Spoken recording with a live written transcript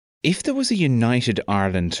If there was a united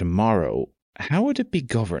Ireland tomorrow, how would it be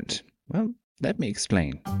governed? Well, let me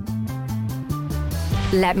explain.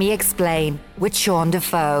 Let Me Explain with Sean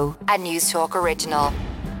Defoe, a News Talk original.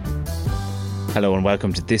 Hello and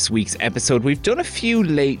welcome to this week's episode. We've done a few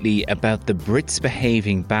lately about the Brits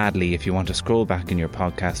behaving badly. If you want to scroll back in your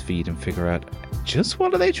podcast feed and figure out just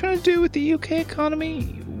what are they trying to do with the UK economy?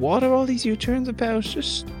 What are all these U-turns about?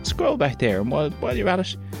 Just scroll back there, and while you're at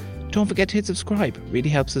it, don't forget to hit subscribe. It really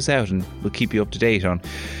helps us out, and we'll keep you up to date on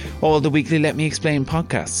all the weekly Let Me Explain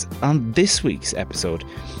podcasts. On this week's episode,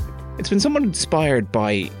 it's been somewhat inspired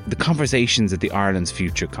by the conversations at the Ireland's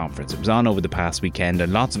Future conference. It was on over the past weekend,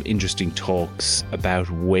 and lots of interesting talks about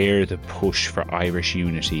where the push for Irish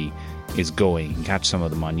unity is going. You can catch some of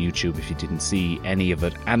them on YouTube if you didn't see any of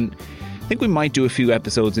it. And I think we might do a few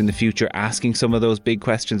episodes in the future asking some of those big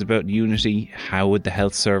questions about unity. How would the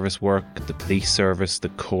health service work, the police service, the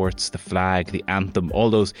courts, the flag, the anthem, all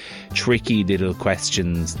those tricky little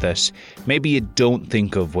questions that maybe you don't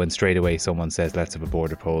think of when straight away someone says let's have a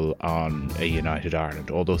border poll on a united Ireland.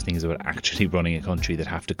 All those things about actually running a country that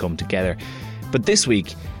have to come together. But this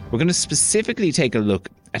week we're going to specifically take a look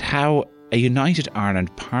at how a united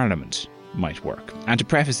Ireland Parliament might work. And to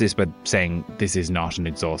preface this by saying this is not an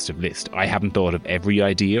exhaustive list. I haven't thought of every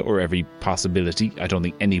idea or every possibility. I don't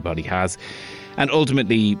think anybody has. And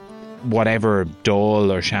ultimately, whatever Dáil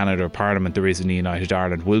or Seanad or Parliament there is in the United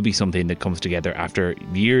Ireland will be something that comes together after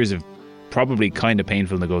years of probably kind of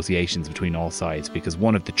painful negotiations between all sides, because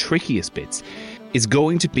one of the trickiest bits is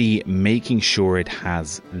going to be making sure it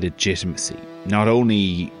has legitimacy. Not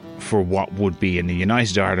only for what would be in the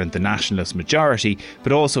United Ireland the nationalist majority,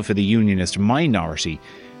 but also for the unionist minority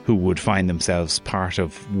who would find themselves part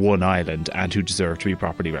of one island and who deserve to be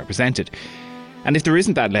properly represented. And if there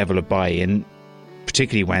isn't that level of buy-in,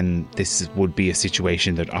 particularly when this would be a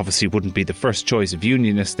situation that obviously wouldn't be the first choice of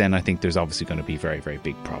unionists, then I think there's obviously going to be very, very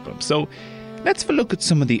big problems. So let's have a look at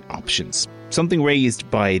some of the options. Something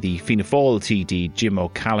raised by the Fianna Fáil TD Jim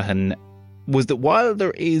O'Callaghan was that while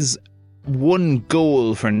there is one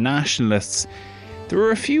goal for nationalists, there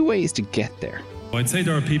are a few ways to get there. I'd say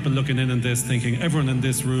there are people looking in on this thinking everyone in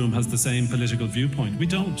this room has the same political viewpoint. We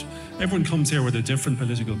don't. Everyone comes here with a different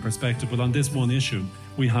political perspective, but on this one issue,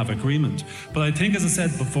 we have agreement. But I think, as I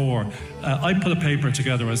said before, I put a paper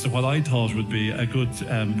together as to what I thought would be a good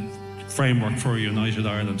framework for a united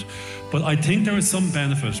Ireland. But I think there is some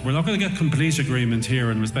benefit. We're not going to get complete agreement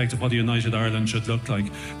here in respect of what a united Ireland should look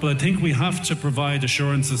like. But I think we have to provide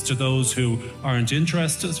assurances to those who aren't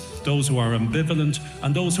interested, those who are ambivalent,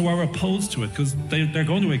 and those who are opposed to it, because they're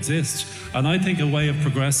going to exist. And I think a way of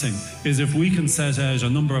progressing is if we can set out a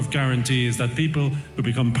number of guarantees that people who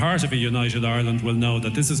become part of a united Ireland will know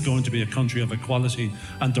that this is going to be a country of equality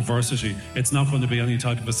and diversity. It's not going to be any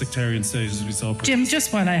type of a sectarian state as we saw. Jim,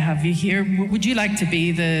 just while I have you here, would you like to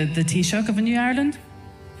be the Taoiseach of a New Ireland?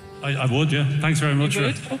 I would, yeah. Thanks very much. You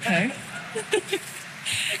would? Okay.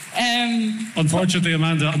 Unfortunately,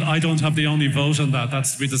 Amanda, I don't have the only vote on that.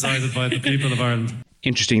 That's to be decided by the people of Ireland.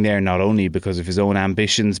 Interesting there, not only because of his own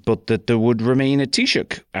ambitions, but that there would remain a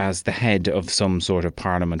Taoiseach as the head of some sort of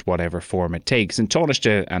parliament, whatever form it takes. And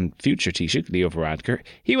Taoiseach and future Taoiseach, Leo Varadkar,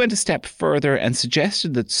 he went a step further and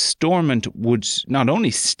suggested that Stormont would not only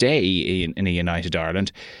stay in a united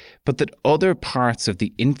Ireland, but that other parts of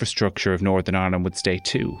the infrastructure of Northern Ireland would stay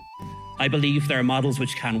too. I believe there are models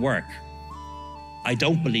which can work. I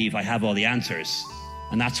don't believe I have all the answers,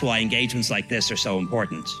 and that's why engagements like this are so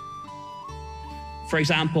important. For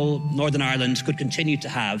example, Northern Ireland could continue to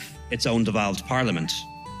have its own devolved parliament,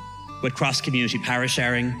 with cross-community parish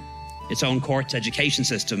sharing, its own courts, education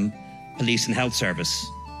system, police and health service.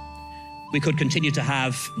 We could continue to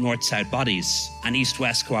have north-south bodies and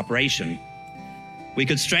east-west cooperation. We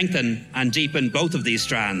could strengthen and deepen both of these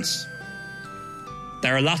strands.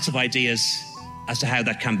 There are lots of ideas as to how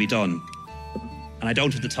that can be done, and I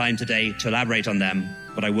don't have the time today to elaborate on them,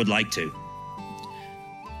 but I would like to.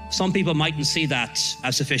 Some people mightn't see that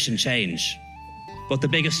as sufficient change, but the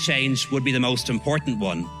biggest change would be the most important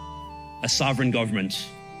one. A sovereign government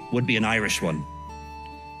would be an Irish one.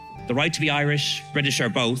 The right to be Irish, British or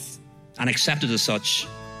both, and accepted as such,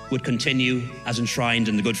 would continue as enshrined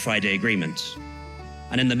in the Good Friday Agreement.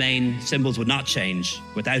 And in the main, symbols would not change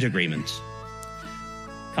without agreement.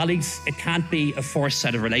 Colleagues, it can't be a forced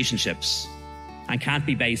set of relationships and can't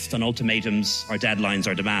be based on ultimatums or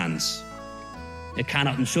deadlines or demands. It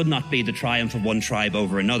cannot and should not be the triumph of one tribe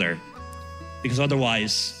over another, because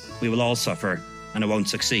otherwise we will all suffer and it won't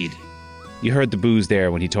succeed. You heard the boos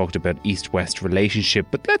there when he talked about East-West relationship,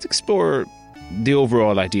 but let's explore the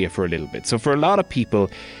overall idea for a little bit. So for a lot of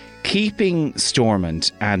people, keeping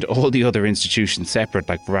Stormont and all the other institutions separate,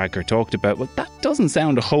 like Varadkar talked about, well, that doesn't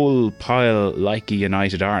sound a whole pile like a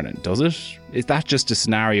united Ireland, does it? Is that just a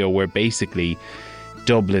scenario where basically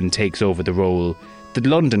Dublin takes over the role that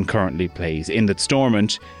London currently plays, in that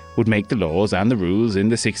Stormont would make the laws and the rules in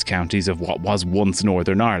the 6 counties of what was once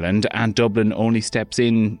Northern Ireland, and Dublin only steps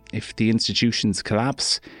in if the institutions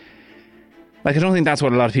collapse? Like, I don't think that's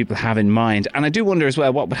what a lot of people have in mind. And I do wonder as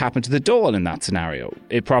well what would happen to the Dáil in that scenario.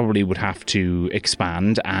 It probably would have to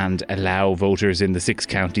expand and allow voters in the 6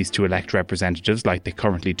 counties to elect representatives like they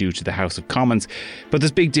currently do to the House of Commons. But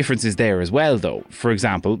there's big differences there as well, though. For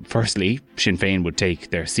example, firstly, Sinn Féin would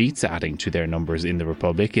take their seats, adding to their numbers in the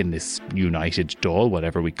Republic, in this united Dáil,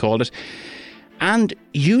 whatever we call it. And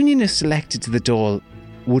unionists elected to the Dáil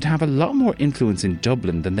would have a lot more influence in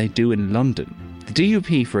Dublin than they do in London. The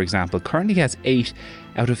DUP, for example, currently has 8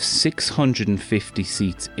 out of 650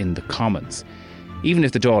 seats in the Commons. Even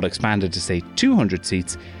if the Dáil expanded to, say, 200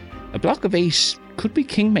 seats, a block of 8 could be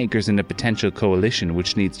kingmakers in a potential coalition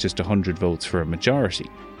which needs just 100 votes for a majority.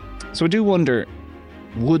 So I do wonder,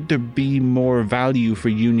 would there be more value for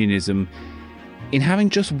unionism in having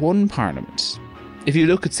just one parliament? If you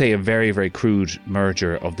look at, say, a very, very crude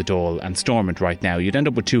merger of the Dáil and Stormont right now, you'd end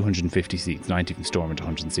up with 250 seats, 90 from Stormont,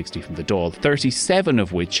 160 from the Dáil, 37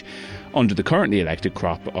 of which, under the currently elected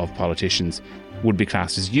crop of politicians, would be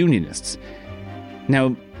classed as unionists.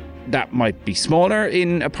 Now, that might be smaller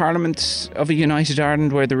in a parliament of a united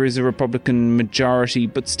Ireland where there is a Republican majority,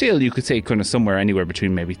 but still you could say kind of somewhere anywhere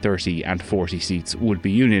between maybe 30 and 40 seats would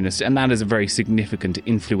be unionist, and that is a very significant,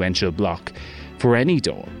 influential bloc for any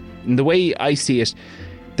Dáil. And the way I see it,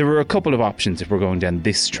 there are a couple of options if we're going down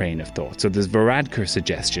this train of thought. So there's Varadkar's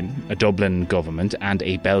suggestion, a Dublin government and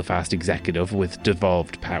a Belfast executive with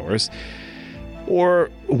devolved powers,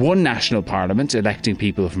 or one national parliament electing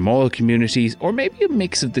people from all communities, or maybe a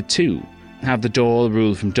mix of the two. Have the Dáil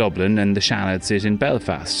rule from Dublin and the Seanad sit in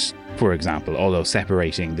Belfast, for example, although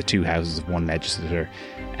separating the 2 houses of one legislature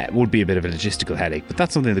would be a bit of a logistical headache, but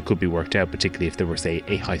that's something that could be worked out, particularly if there were, say,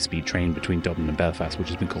 a high-speed train between Dublin and Belfast, which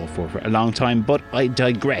has been called for a long time, but I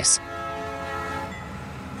digress.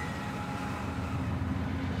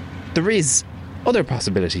 There is other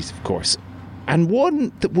possibilities, of course, and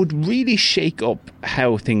one that would really shake up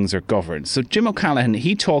how things are governed. So Jim O'Callaghan,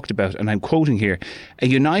 he talked about, and I'm quoting here, a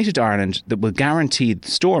united Ireland that will guarantee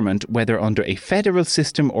Stormont, whether under a federal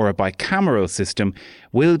system or a bicameral system,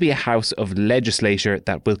 will be a house of legislature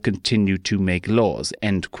that will continue to make laws,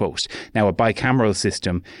 end quote. Now, a bicameral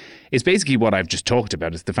system is basically what I've just talked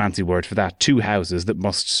about. It's the fancy word for that. 2 houses that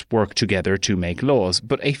must work together to make laws.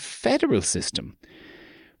 But a federal system,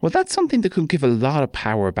 well, that's something that could give a lot of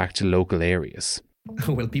power back to local areas.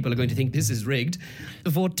 Well, people are going to think this is rigged.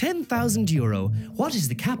 For €10,000, what is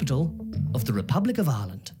the capital of the Republic of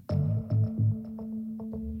Ireland?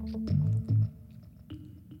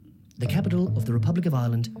 The capital of the Republic of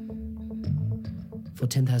Ireland for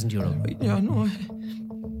 €10,000. Yeah, no.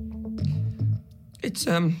 It's,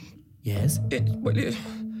 Yes?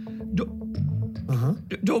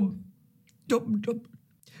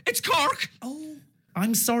 It's Cork! Oh,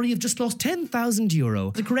 I'm sorry, you've just lost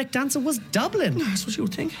 €10,000. The correct answer was Dublin. That's what you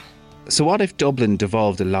would think. So what if Dublin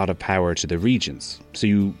devolved a lot of power to the regions? So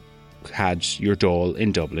you had your Dáil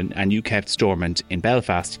in Dublin and you kept Stormont in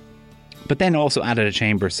Belfast, but then also added a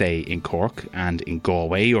chamber, say, in Cork and in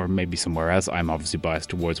Galway, or maybe somewhere else. I'm obviously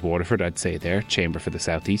biased towards Waterford, I'd say there. Chamber for the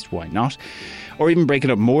South East, why not? Or even break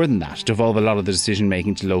it up more than that, devolve a lot of the decision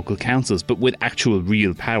making to local councils, but with actual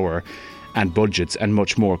real power and budgets and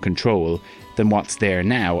much more control than what's there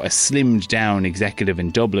now. A slimmed down executive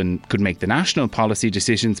in Dublin could make the national policy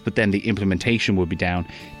decisions, but then the implementation would be down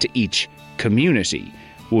to each community,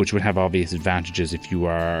 which would have obvious advantages if you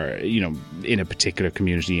are, in a particular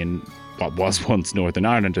community in what was once Northern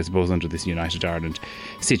Ireland, I suppose, under this United Ireland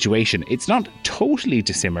situation. It's not totally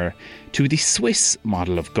dissimilar to the Swiss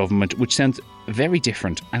model of government, which sounds very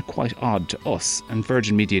different and quite odd to us. And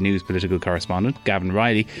Virgin Media News political correspondent Gavin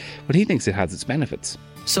Riley, but he thinks it has its benefits.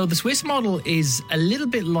 So the Swiss model is a little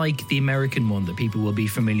bit like the American one that people will be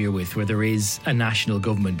familiar with, where there is a national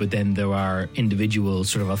government, but then there are individual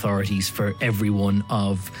sort of authorities for every one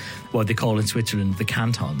of what they call in Switzerland the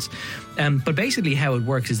cantons. But basically how it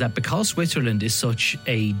works is that because Switzerland is such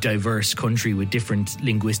a diverse country with different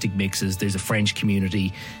linguistic mixes, there's a French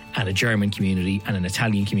community and a German community and an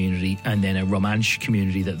Italian community and then a Romansh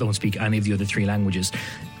community that don't speak any of the other 3 languages.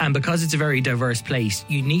 And because it's a very diverse place,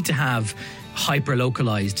 you need to have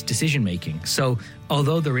hyper-localised decision-making. So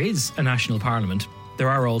although there is a national parliament, there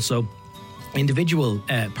are also individual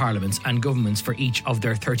parliaments and governments for each of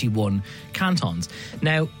their 31 cantons.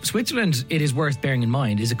 Now, Switzerland, it is worth bearing in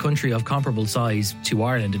mind, is a country of comparable size to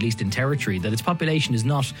Ireland, at least in territory, that its population is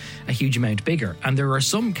not a huge amount bigger. And there are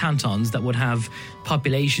some cantons that would have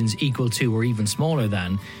populations equal to or even smaller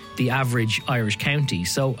than the average Irish county.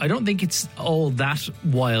 So I don't think it's all that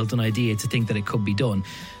wild an idea to think that it could be done.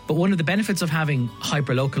 But one of the benefits of having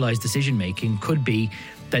hyper-localised decision-making could be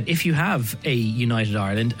that if you have a united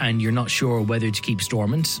Ireland and you're not sure whether to keep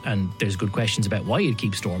Stormont, and there's good questions about why you'd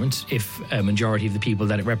keep Stormont if a majority of the people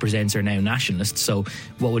that it represents are now nationalists, so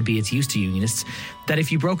what would be its use to unionists, that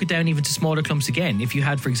if you broke it down even to smaller clumps again, if you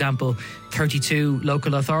had, for example, 32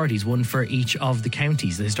 local authorities, one for each of the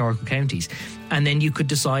counties, the historical counties, and then you could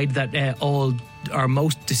decide that all or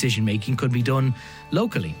most decision making could be done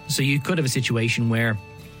locally. So you could have a situation where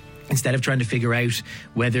instead of trying to figure out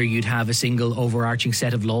whether you'd have a single overarching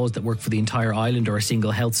set of laws that work for the entire island or a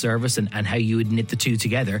single health service and how you would knit the two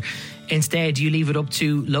together, instead you leave it up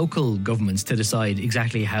to local governments to decide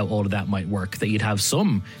exactly how all of that might work, that you'd have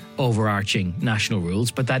some overarching national rules,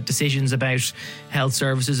 but that decisions about health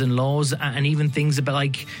services and laws and even things about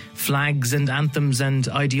like flags and anthems and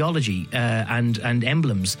ideology and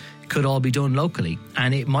emblems could all be done locally.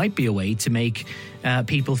 And it might be a way to make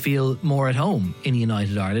people feel more at home in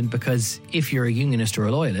United Ireland, because if you're a unionist or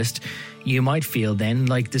a loyalist, you might feel then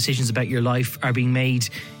like decisions about your life are being made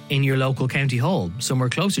in your local county hall, somewhere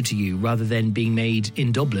closer to you, rather than being made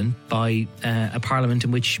in Dublin by a parliament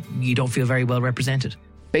in which you don't feel very well represented.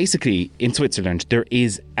 Basically, in Switzerland, there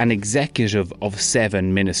is an executive of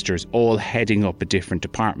 7 ministers all heading up a different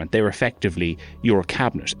department. They're effectively your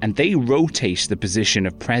cabinet, and they rotate the position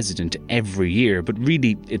of president every year, but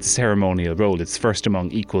really it's a ceremonial role. It's first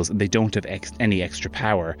among equals, and they don't have any extra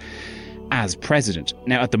power as president.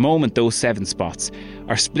 Now, at the moment, those 7 spots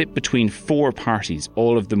are split between 4 parties,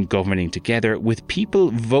 all of them governing together, with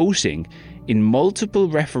people voting in multiple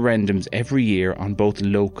referendums every year on both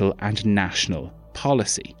local and national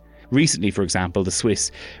policy. Recently, for example, the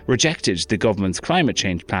Swiss rejected the government's climate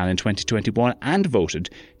change plan in 2021 and voted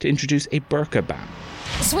to introduce a burqa ban.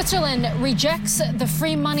 Switzerland rejects the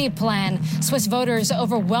free money plan. Swiss voters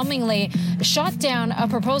overwhelmingly shot down a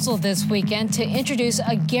proposal this weekend to introduce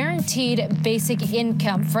a guaranteed basic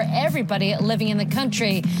income for everybody living in the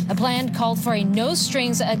country. The plan called for a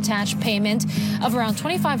no-strings-attached payment of around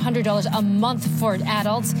 $2,500 a month for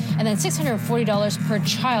adults and then $640 per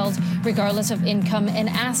child, regardless of income and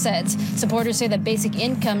assets. Supporters say that basic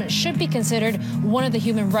income should be considered one of the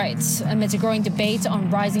human rights amidst a growing debate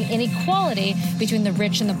on rising inequality between the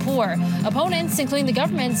rich and the poor. Opponents, including the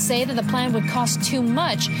government, say that the plan would cost too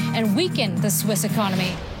much and weaken the Swiss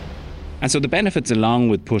economy. And so the benefits, along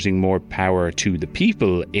with putting more power to the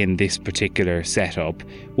people in this particular setup,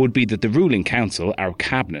 would be that the ruling council, our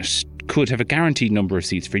cabinet, could have a guaranteed number of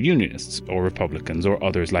seats for unionists or Republicans or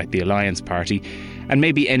others like the Alliance Party, and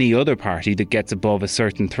maybe any other party that gets above a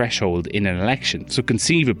certain threshold in an election. So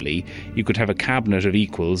conceivably, you could have a cabinet of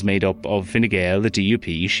equals made up of Fine Gael, the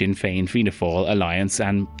DUP, Sinn Féin, Fianna Fáil, Alliance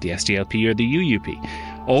and the SDLP or the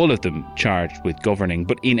UUP. All of them charged with governing,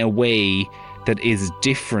 but in a way that is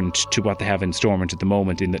different to what they have in Stormont at the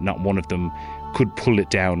moment, in that not one of them could pull it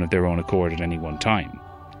down of their own accord at any one time.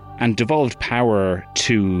 And devolved power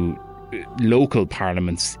to local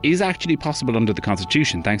parliaments is actually possible under the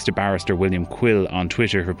Constitution, thanks to barrister William Quill on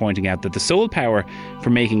Twitter for pointing out that the sole power for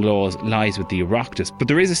making laws lies with the Oireachtas. But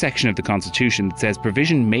there is a section of the Constitution that says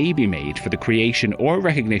provision may be made for the creation or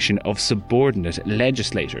recognition of subordinate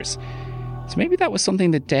legislators. So maybe that was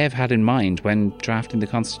something that Dev had in mind when drafting the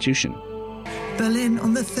Constitution. Berlin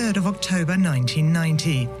on the 3rd of October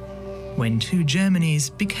 1990, when 2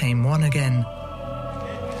 Germanys became one again.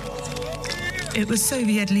 It was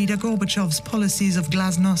Soviet leader Gorbachev's policies of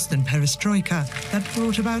glasnost and perestroika that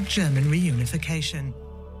brought about German reunification.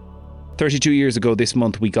 32 years ago this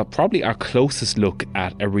month, we got probably our closest look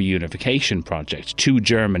at a reunification project, 2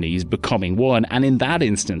 Germanys becoming one, and in that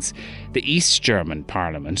instance, the East German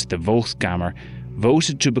parliament, the Volkskammer,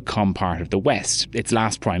 voted to become part of the West, its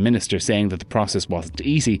last prime minister saying that the process wasn't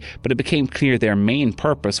easy, but it became clear their main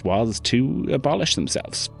purpose was to abolish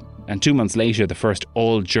themselves. And 2 months later, the first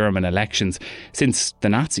all-German elections since the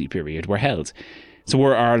Nazi period were held. So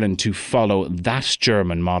were Ireland to follow that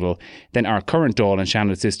German model, then our current Dáil and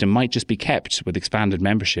Shannon system might just be kept with expanded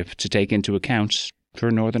membership to take into account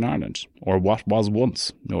for Northern Ireland, or what was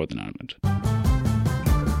once Northern Ireland.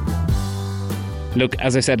 Look,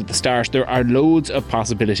 as I said at the start, there are loads of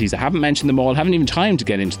possibilities. I haven't mentioned them all, haven't even time to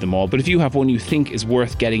get into them all, but if you have one you think is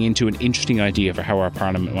worth getting into, an interesting idea for how our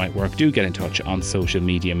Parliament might work, do get in touch on social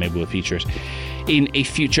media. Maybe we'll feature it in a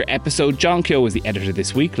future episode. John Keogh was the editor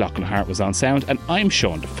this week, Lachlan Hart was on sound, and I'm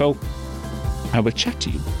Sean Defoe. I will chat to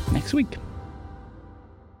you next week.